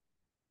 Okay,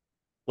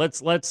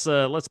 let's put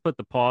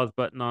the pause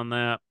button on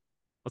that.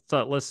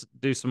 Let's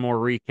do some more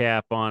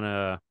recap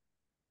on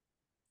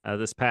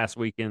this past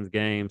weekend's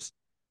games.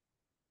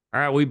 All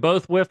right, we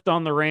both whiffed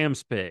on the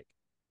Rams pick,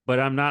 but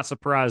I'm not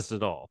surprised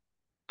at all.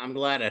 I'm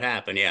glad it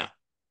happened. Yeah.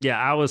 Yeah,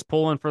 I was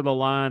pulling for the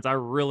Lions. I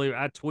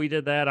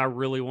tweeted that I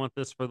really want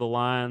this for the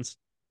Lions.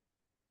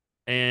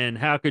 And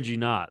how could you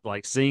not?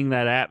 Like seeing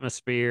that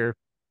atmosphere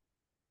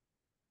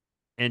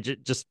and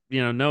just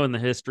knowing the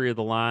history of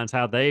the Lions,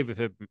 how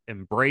they've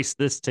embraced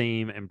this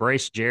team,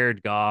 embraced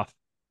Jared Goff,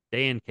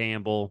 Dan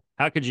Campbell.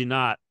 How could you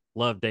not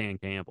love Dan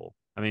Campbell?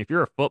 I mean, if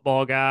you're a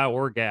football guy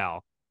or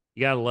gal,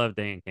 you got to love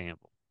Dan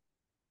Campbell.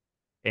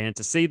 And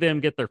to see them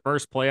get their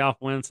first playoff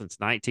win since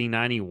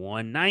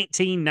 1991,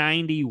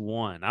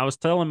 1991. I was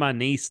telling my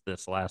niece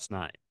this last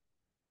night.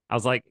 I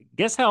was like,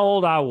 guess how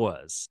old I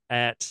was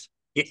at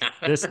Yeah.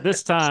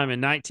 this time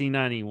in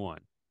 1991.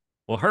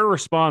 Well, her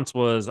response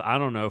was, I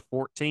don't know,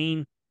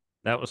 14.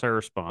 That was her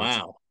response.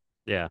 Wow.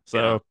 Yeah. Yeah.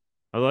 So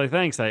I was like,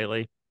 thanks,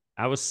 Haley.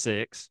 I was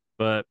 6,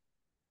 but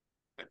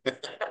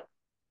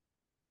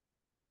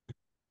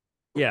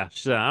yeah,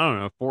 she said, I don't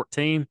know,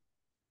 14.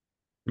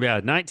 Yeah,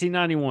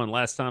 1991,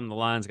 last time the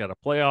Lions got a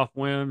playoff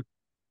win.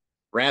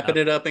 Wrapping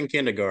it up in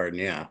kindergarten.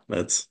 Yeah.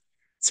 That's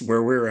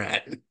where we're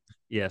at.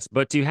 Yes,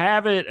 but to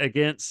have it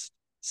against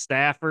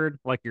Stafford,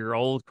 like your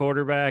old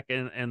quarterback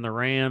and the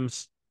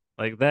Rams,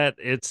 like that,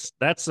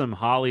 that's some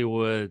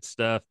Hollywood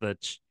stuff that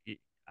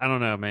I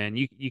don't know, man.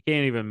 You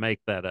can't even make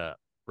that up,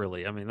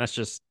 really. I mean, that's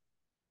just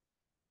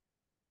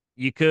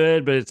you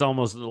could, but it's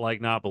almost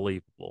like not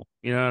believable.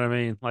 You know what I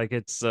mean? Like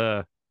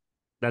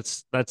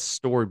that's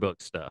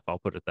storybook stuff. I'll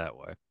put it that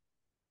way.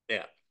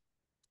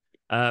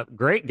 Yeah.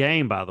 Great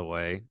game, by the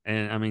way.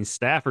 And I mean,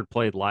 Stafford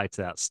played lights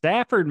out.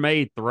 Stafford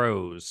made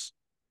throws.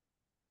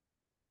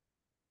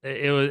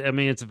 It was, I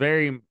mean, it's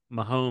very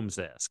Mahomes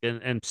esque,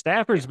 and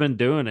Stafford's Yeah. been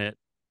doing it.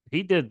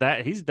 He did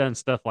that. He's done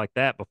stuff like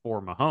that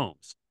before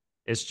Mahomes.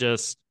 It's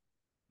just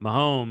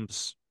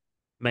Mahomes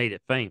made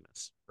it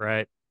famous,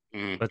 right?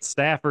 Mm. But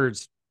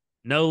Stafford's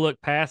no look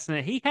passing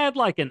it. He had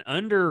like an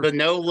under. The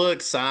no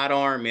look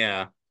sidearm,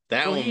 yeah,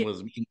 that Well, one he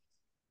was.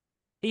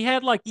 he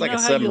had like, It's you like a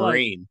know how you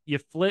like submarine. you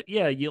flip,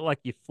 yeah,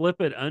 you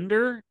flip it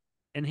under,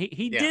 and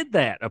he Yeah, did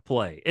that a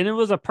play, and it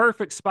was a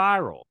perfect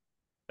spiral.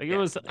 Like yeah. it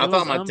I was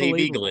thought my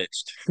TV unbelievable.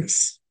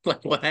 glitched.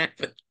 Like what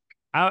happened?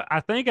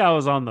 I think I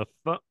was on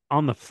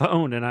on the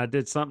phone and I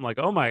did something like,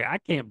 "Oh my, I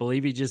can't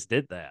believe he just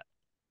did that."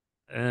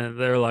 And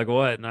they're like,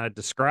 "What?" And I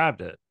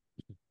described it.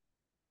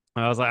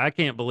 I was like, "I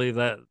can't believe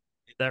that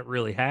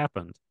really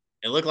happened."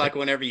 It looked Uh, like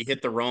whenever you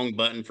hit the wrong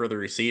button for the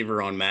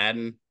receiver on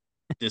Madden,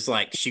 just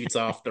like shoots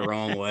off the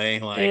wrong way.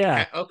 Like,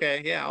 Yeah,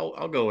 okay, yeah,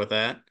 I'll go with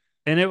that.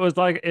 and it was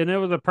like, and it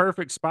was a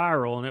perfect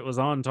spiral, and it was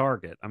on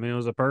target. I mean, it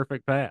was a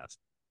perfect pass.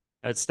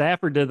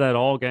 Stafford did that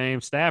all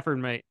game. Stafford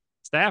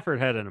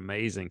had an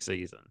amazing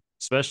season,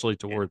 especially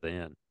Yeah, toward the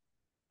end.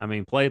 I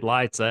mean, played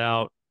lights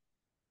out.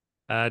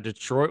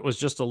 Detroit was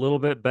just a little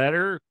bit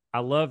better. I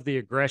love the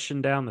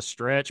aggression down the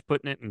stretch,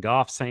 putting it in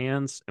Goff's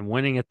hands and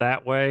winning it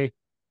that way,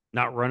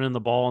 not running the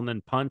ball and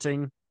then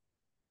punting.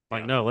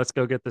 Like, yeah. no, let's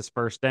go get this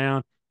first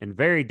down in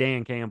very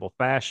Dan Campbell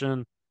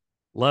fashion.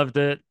 Loved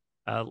it.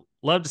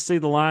 Love to see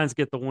the Lions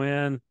get the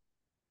win.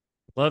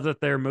 Love that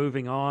they're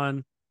moving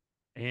on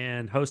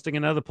and hosting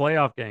another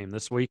playoff game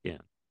this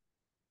weekend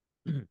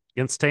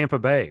against Tampa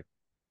Bay.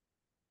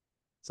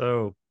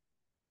 So,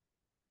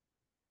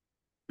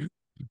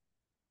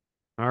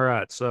 all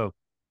right. So,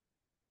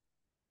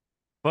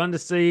 fun to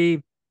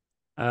see.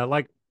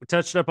 Like we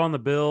touched up on the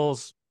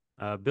Bills.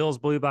 Bills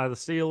blew by the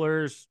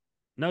Steelers.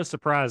 No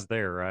surprise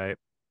there, right?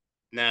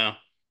 No,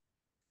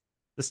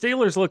 The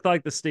Steelers looked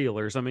like the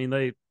Steelers. I mean,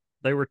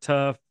 they were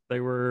tough. They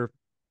were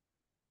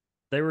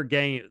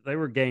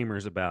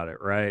gamers about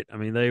it, right? I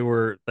mean,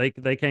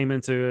 they came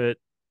into it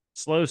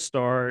slow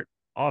start.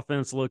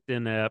 Offense looked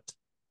inept,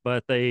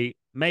 but they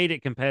made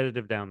it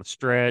competitive down the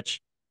stretch.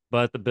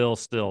 But the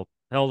Bills still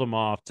held them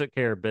off, took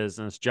care of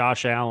business.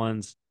 Josh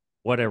Allen's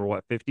whatever,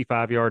 what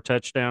 55-yard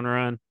touchdown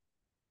run.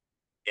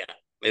 yeah,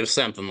 it was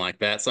something like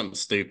that, something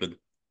stupid.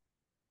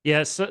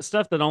 Yeah,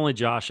 stuff that only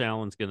Josh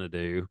Allen's going to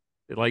do.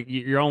 Like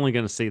you're only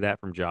going to see that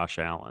from Josh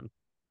Allen.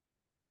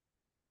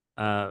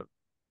 Uh,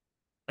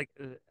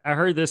 I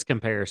heard this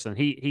comparison.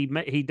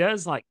 He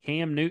does like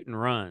Cam Newton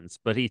runs,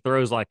 but he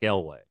throws like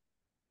Elway.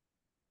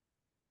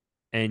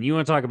 And you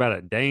want to talk about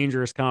a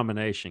dangerous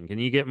combination? Can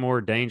you get more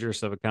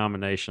dangerous of a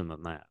combination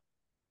than that?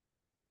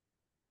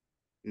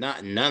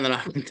 Not none that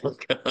I can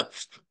think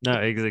of. No,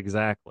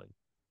 exactly.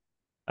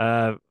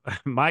 Uh,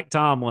 Mike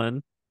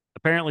Tomlin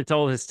apparently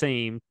told his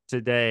team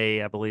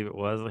today, I believe it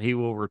was, he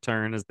will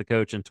return as the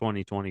coach in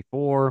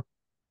 2024.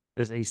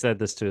 He said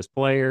this to his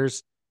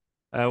players.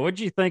 What did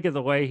you think of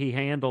the way he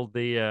handled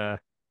the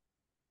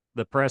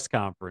press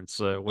conference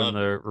when Loved it.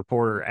 the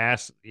reporter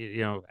asked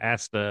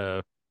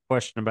a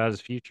question about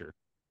his future?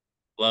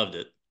 Loved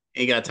it.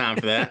 Ain't got time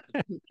for that.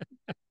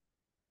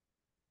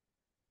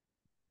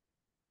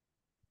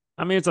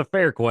 I mean, it's a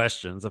fair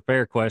question. It's a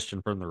fair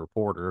question from the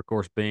reporter. Of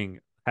course, being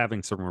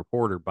having some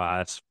reporter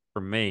bias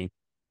from me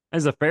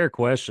is a fair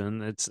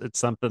question. It's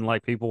something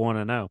like people want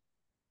to know.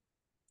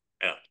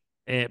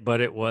 Yeah.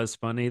 But it was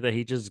funny that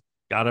he just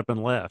got up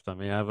and left. I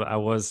mean, I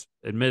was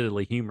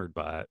admittedly humored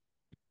by it.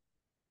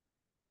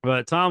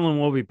 But Tomlin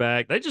will be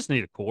back. They just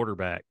need a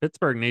quarterback.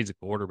 Pittsburgh needs a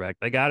quarterback.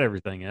 They got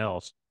everything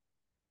else.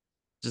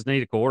 Just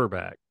need a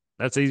quarterback.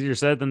 That's easier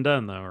said than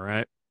done, though,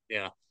 right?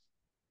 Yeah.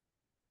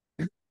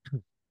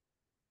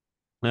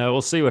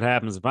 We'll see what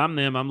happens. If I'm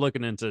them, I'm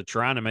looking into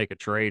trying to make a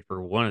trade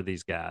for one of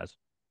these guys.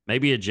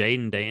 Maybe a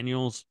Jaden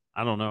Daniels.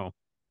 I don't know,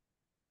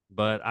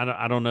 but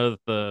I don't know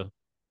that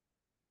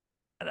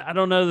I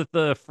don't know that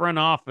the front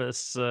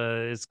office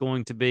is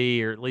going to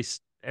be, or at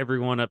least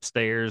everyone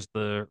upstairs,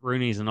 the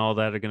Roonies and all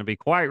that, are going to be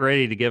quite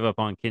ready to give up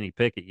on Kenny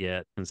Pickett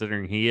yet,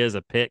 considering he is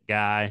a Pitt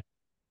guy.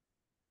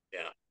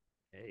 Yeah.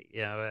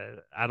 Yeah,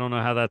 I don't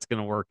know how that's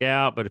going to work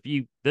out, but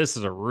this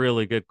is a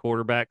really good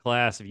quarterback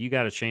class. If you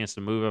got a chance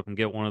to move up and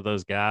get one of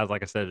those guys,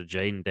 like I said, a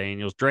Jaden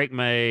Daniels, Drake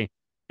May,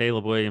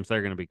 Caleb Williams,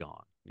 they're going to be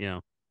gone,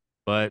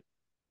 But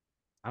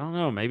I don't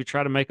know, maybe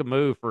try to make a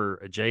move for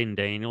a Jaden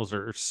Daniels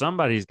or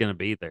somebody's going to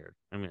be there.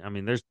 I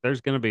mean,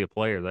 there's going to be a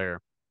player there.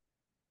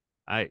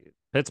 I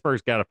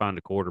Pittsburgh's got to find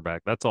a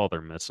quarterback. That's all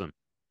they're missing.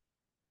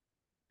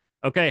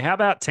 Okay, how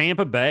about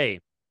Tampa Bay?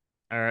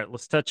 All right,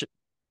 let's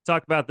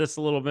talk about this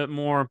a little bit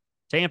more.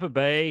 Tampa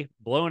Bay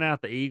blowing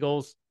out the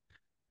Eagles.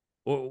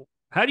 Well,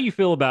 how do you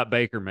feel about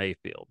Baker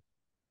Mayfield?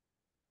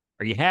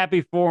 Are you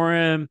happy for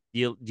him?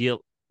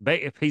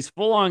 If he's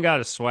full on got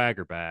his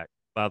swagger back,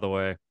 by the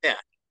way. Yeah.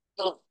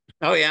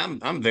 Oh yeah,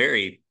 I'm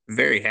very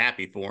very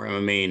happy for him. I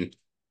mean,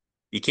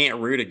 you can't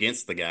root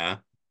against the guy.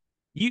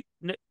 You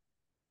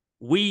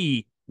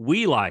we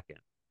like him,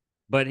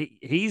 but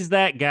he's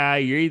that guy.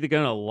 You're either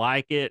gonna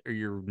like it or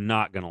you're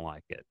not gonna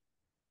like it.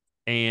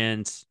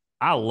 And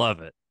I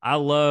love it.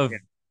 Yeah.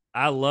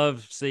 I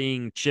love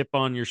seeing chip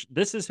on your.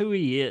 This is who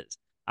he is.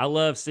 I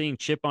love seeing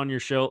chip on your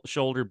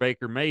shoulder.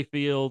 Baker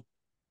Mayfield.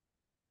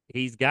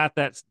 He's got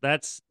that.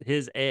 That's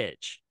his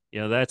edge.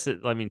 That's it.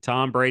 I mean,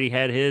 Tom Brady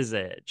had his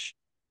edge.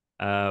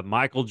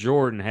 Michael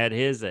Jordan had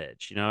his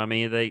edge. I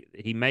mean,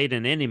 he made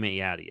an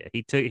enemy out of you.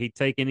 He'd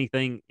take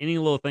anything, any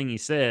little thing he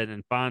said,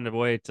 and find a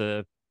way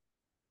to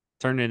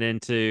turn it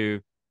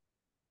into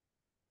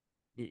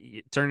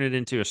turn it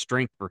into a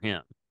strength for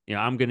him.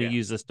 I'm going to Yeah.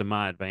 use this to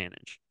my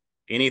advantage.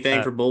 Anything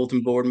Uh, for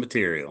bulletin board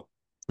material.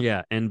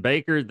 yeah, and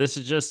Baker, this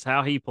is just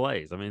how he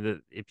plays. I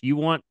mean, if you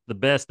want the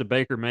best of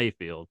Baker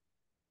Mayfield,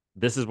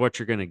 this is what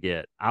you're going to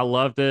get. I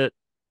loved it,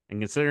 and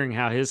considering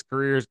how his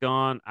career's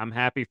gone, I'm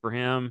happy for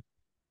him.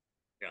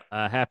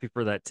 Yeah. Happy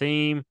for that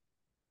team.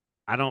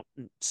 I don't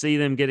see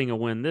them getting a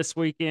win this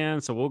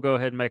weekend, so we'll go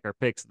ahead and make our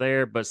picks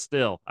there. But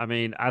still, I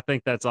mean, I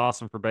think that's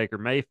awesome for Baker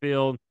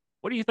Mayfield.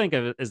 What do you think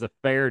of it as a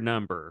fair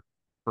number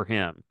for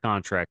him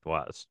contract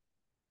wise?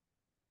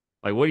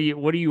 Like, what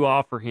do you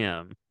offer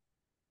him?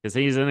 Because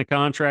he's in a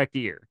contract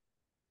year.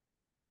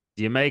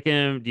 Do you make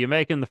him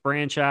the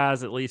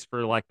franchise at least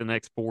for like the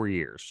next 4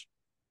 years?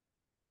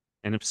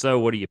 And if so,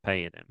 what are you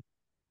paying him?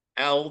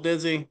 How old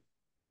is he?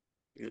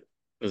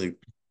 Was he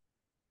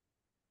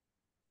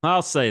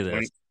I'll say 20?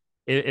 this.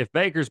 If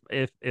Baker's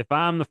if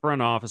I'm the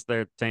front office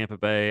there at Tampa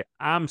Bay,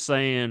 I'm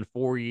saying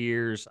 4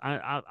 years.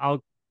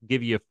 I'll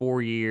give you a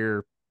 4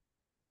 year,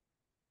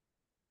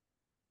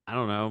 I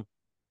don't know,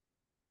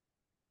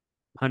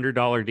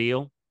 $100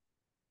 deal,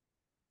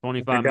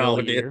 25 mil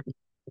a Deal. year,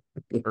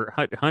 or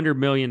 $100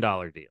 million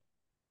deal.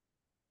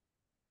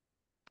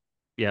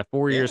 Yeah,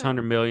 4 years, Yeah.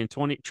 100 million,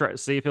 20.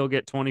 See if he'll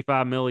get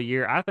 25 mil a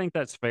year. I think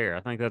that's fair.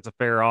 I think that's a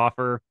fair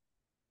offer.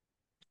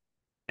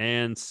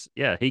 And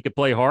yeah, he could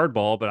play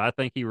hardball, but I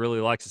think he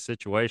really likes the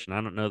situation. I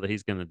don't know that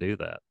he's going to do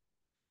that.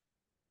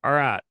 All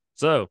right.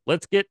 So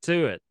let's get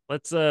to it.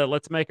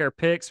 Let's make our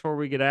picks before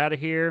we get out of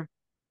here.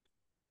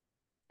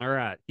 All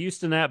right.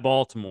 Houston at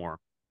Baltimore.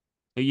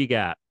 Who you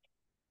got?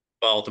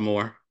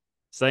 Baltimore.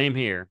 Same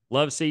here.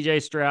 Love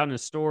CJ Stroud and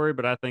his story,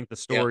 but I think the Yep.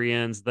 story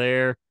ends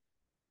there.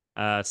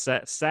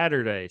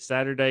 Saturday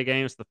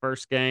game's the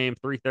first game,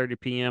 3:30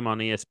 p.m. on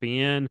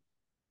ESPN.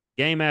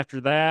 Game after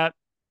that,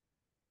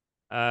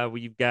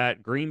 we've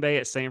got Green Bay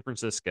at San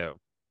Francisco.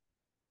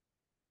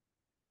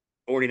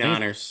 Think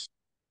 49ers.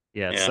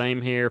 Yeah, Yeah.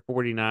 same here.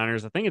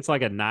 49ers. I think it's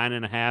like a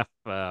 9.5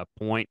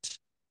 point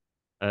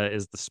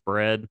is the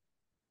spread.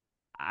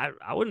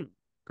 I wouldn't.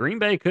 Green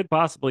Bay could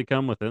possibly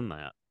come within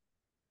that,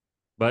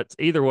 but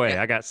either way,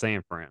 Yeah. I got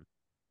San Fran.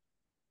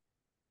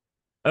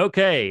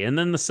 Okay, and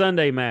then the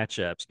Sunday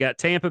matchups. Got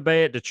Tampa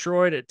Bay at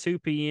Detroit at 2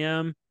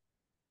 p.m.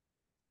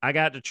 I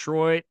got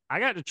Detroit. I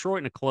got Detroit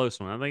in a close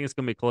one. I think it's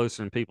going to be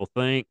closer than people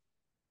think.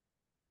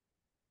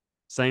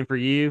 Same for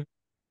you.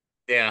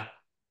 Yeah.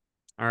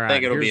 All I think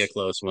right, it'll be a here's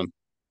close one.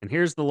 and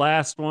here's the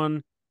last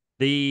one.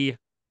 The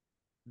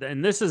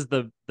and this is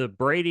the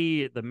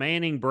Brady, the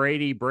Manning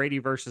Brady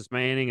versus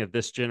Manning of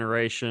this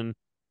generation.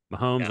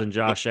 Mahomes Yeah. and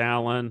Josh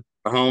Allen.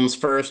 Mahomes'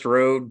 first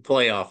road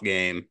playoff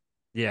game.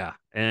 Yeah,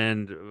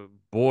 and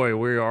boy,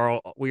 we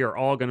are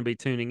all going to be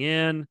tuning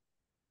in.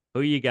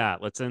 Who you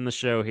got? Let's end the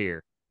show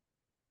here.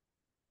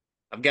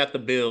 I've got the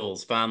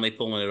Bills finally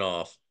pulling it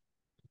off.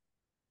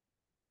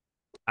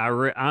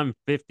 I'm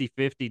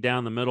 50-50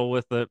 down the middle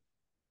with it.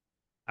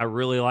 I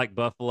really like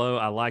Buffalo.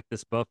 I like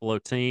this Buffalo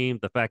team.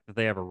 The fact that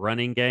they have a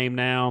running game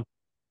now,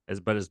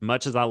 as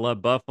much as I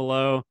love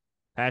Buffalo,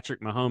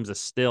 Patrick Mahomes is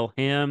still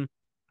him.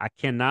 I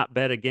cannot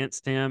bet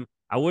against him.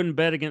 I wouldn't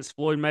bet against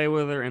Floyd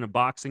Mayweather in a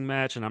boxing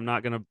match, and I'm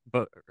not going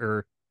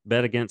to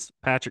bet against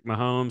Patrick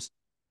Mahomes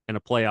in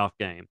a playoff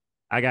game.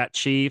 I got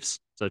Chiefs.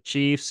 So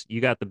Chiefs,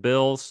 you got the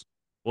Bills.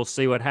 We'll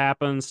see what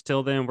happens.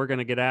 Till then, we're going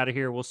to get out of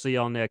here. We'll see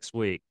y'all next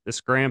week. This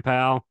is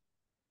Grandpal.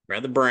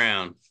 Brother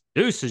Brown.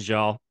 Deuces,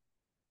 y'all.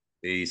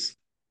 Peace.